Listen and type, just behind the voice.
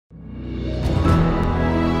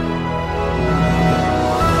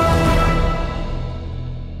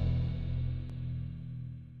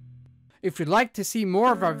If you'd like to see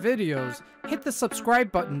more of our videos, hit the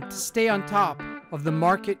subscribe button to stay on top of the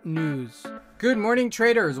market news. Good morning,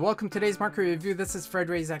 traders. Welcome to today's market review. This is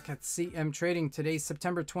Razak at CMtrading. Today's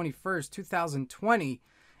September 21st, 2020.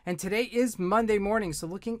 And today is Monday morning. So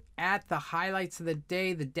looking at the highlights of the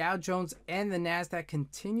day, the Dow Jones and the NASDAQ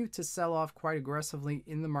continue to sell off quite aggressively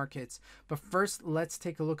in the markets. But first, let's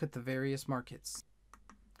take a look at the various markets.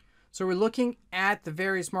 So we're looking at the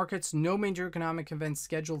various markets. No major economic events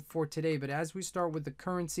scheduled for today, but as we start with the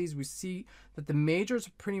currencies, we see that the majors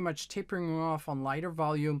are pretty much tapering off on lighter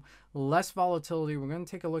volume, less volatility. We're going to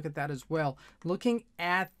take a look at that as well. Looking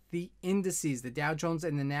at the indices, the Dow Jones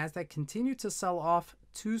and the NASDAQ continue to sell off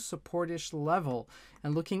to supportish level.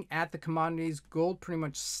 And looking at the commodities, gold pretty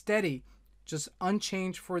much steady, just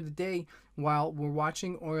unchanged for the day, while we're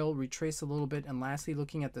watching oil retrace a little bit. And lastly,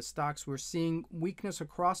 looking at the stocks, we're seeing weakness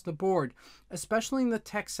across the board, especially in the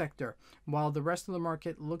tech sector, while the rest of the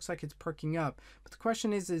market looks like it's perking up. But the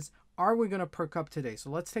question is are we going to perk up today? So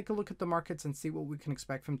let's take a look at the markets and see what we can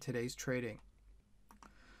expect from today's trading.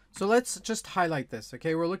 So let's just highlight this.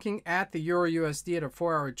 Okay, we're looking at the Euro USD at a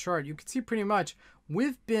 4-hour chart. You can see pretty much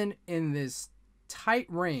we've been in this tight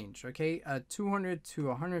range, okay, a 200 to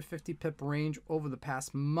 150 pip range over the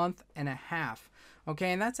past month and a half,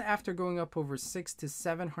 okay, and that's after going up over 600 to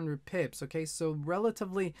 700 pips, okay. So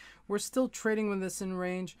relatively we're still trading with this in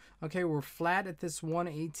range, okay. We're flat at this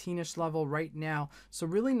 118-ish level right now, so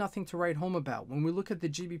really nothing to write home about. When we look at the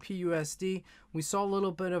GBP USD, we saw a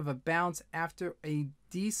little bit of a bounce after a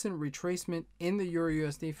decent retracement in the Euro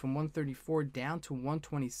USD from 134 down to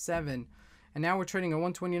 127. And now we're trading at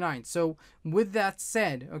 129. So with that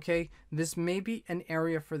said, okay, this may be an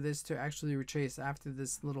area for this to actually retrace after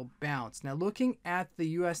this little bounce. Now looking at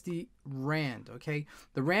the USD Rand, okay,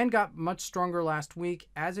 the Rand got much stronger last week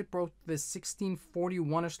as it broke the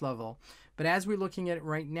 1641-ish level. But as we're looking at it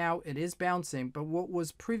right now, it is bouncing. But what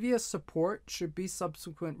was previous support should be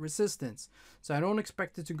subsequent resistance. So I don't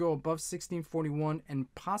expect it to go above 1641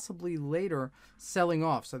 and possibly later selling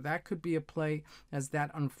off. So that could be a play as that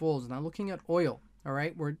unfolds. Now looking at oil. All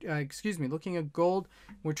right, we're looking at gold.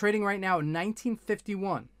 We're trading right now at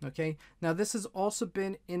 1951. Okay, now this has also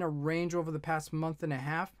been in a range over the past month and a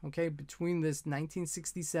half. Okay, between this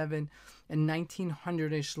 1967 and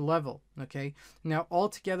 1900-ish level. Okay, now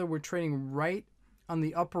altogether we're trading right on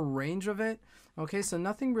the upper range of it. Okay, so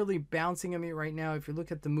nothing really bouncing at me right now. If you look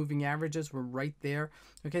at the moving averages, we're right there.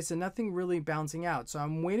 Okay, so nothing really bouncing out. So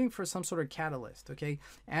I'm waiting for some sort of catalyst. Okay,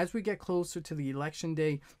 as we get closer to the election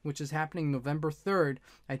day, which is happening November 3rd,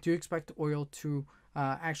 I do expect oil to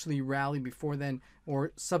actually rally before then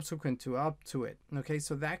or subsequent to up to it. Okay,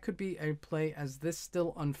 so that could be a play as this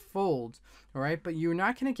still unfolds. All right, but you're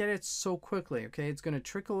not going to get it so quickly. Okay, it's going to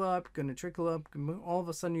trickle up. All of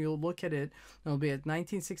a sudden you'll look at it, it'll be at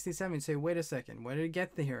 1967 and say, wait a second, where did it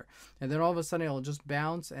get here? And then all of a sudden it'll just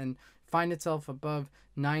bounce and find itself above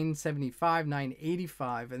 975,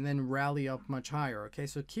 985, and then rally up much higher. Okay,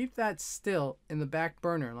 so keep that still in the back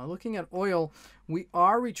burner. Now looking at oil, we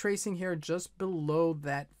are retracing here just below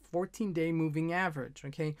that 14-day moving average.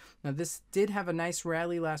 Okay, now this did have a nice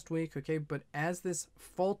rally last week. Okay, but as this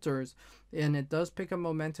falters and it does pick up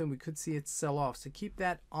momentum, we could see it sell off. So keep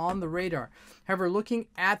that on the radar. However, looking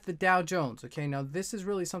at the Dow Jones, okay, now this is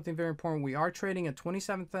really something very important. We are trading at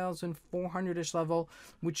 27,400-ish level,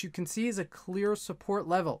 which you can see is a clear support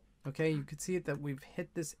level. Okay, you can see it that we've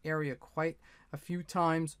hit this area quite a few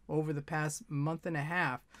times over the past month and a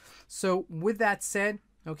half. So with that said,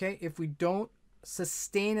 okay, if we don't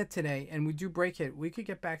sustain it today and we do break it, we could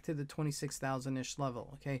get back to the 26,000-ish level.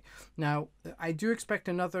 Okay, now I do expect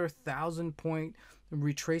another 1,000-point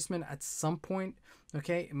retracement at some point.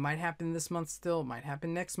 Okay, it might happen this month still, it might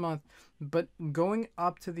happen next month, but going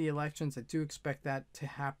up to the elections, I do expect that to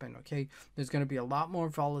happen. Okay, there's going to be a lot more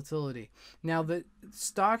volatility. Now the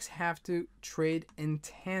stocks have to trade in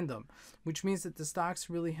tandem, which means that the stocks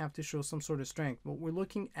really have to show some sort of strength. But we're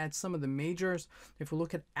looking at some of the majors. If we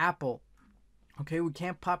look at Apple, okay, we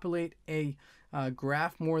can't populate a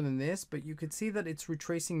graph more than this, but you could see that it's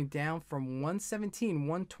retracing down from 117,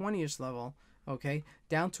 120-ish level, okay,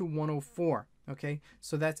 down to 104. Okay,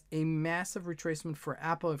 so that's a massive retracement for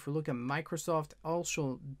Apple. If we look at Microsoft,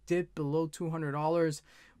 also dipped below $200.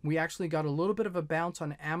 We actually got a little bit of a bounce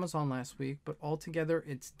on Amazon last week, but altogether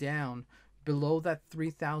it's down below that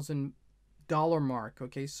 $3,000 mark.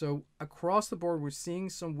 Okay, so across the board we're seeing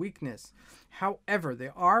some weakness. However,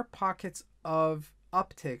 there are pockets of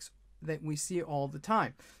upticks that we see all the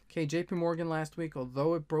time. Okay, JP Morgan last week,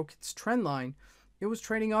 although it broke its trend line, it was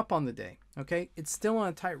trading up on the day. Okay, it's still on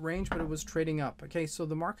a tight range, but it was trading up. Okay, so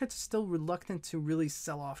the market's still reluctant to really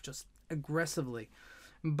sell off just aggressively.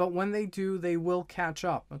 but when they do, they will catch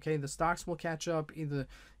up. Okay, the stocks will catch up. Either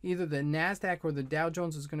the NASDAQ or the Dow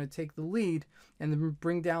Jones is going to take the lead and then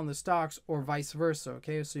bring down the stocks, or vice versa.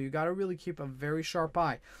 Okay, so you got to really keep a very sharp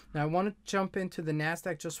eye. Now I want to jump into the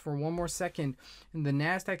NASDAQ just for one more second, and the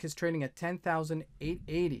NASDAQ is trading at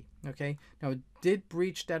 10,880. Okay, now it did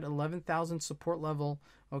breach that 11,000 support level,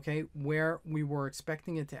 okay, where we were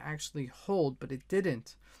expecting it to actually hold, but it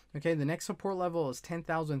didn't. Okay, the next support level is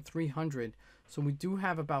 10,300. So we do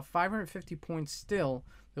have about 550 points still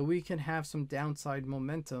that we can have some downside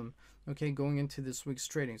momentum, okay, going into this week's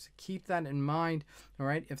trading. So keep that in mind, all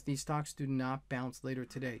right, if these stocks do not bounce later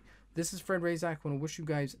today. This is Fred Razak. I want to wish you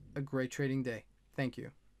guys a great trading day. Thank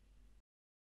you.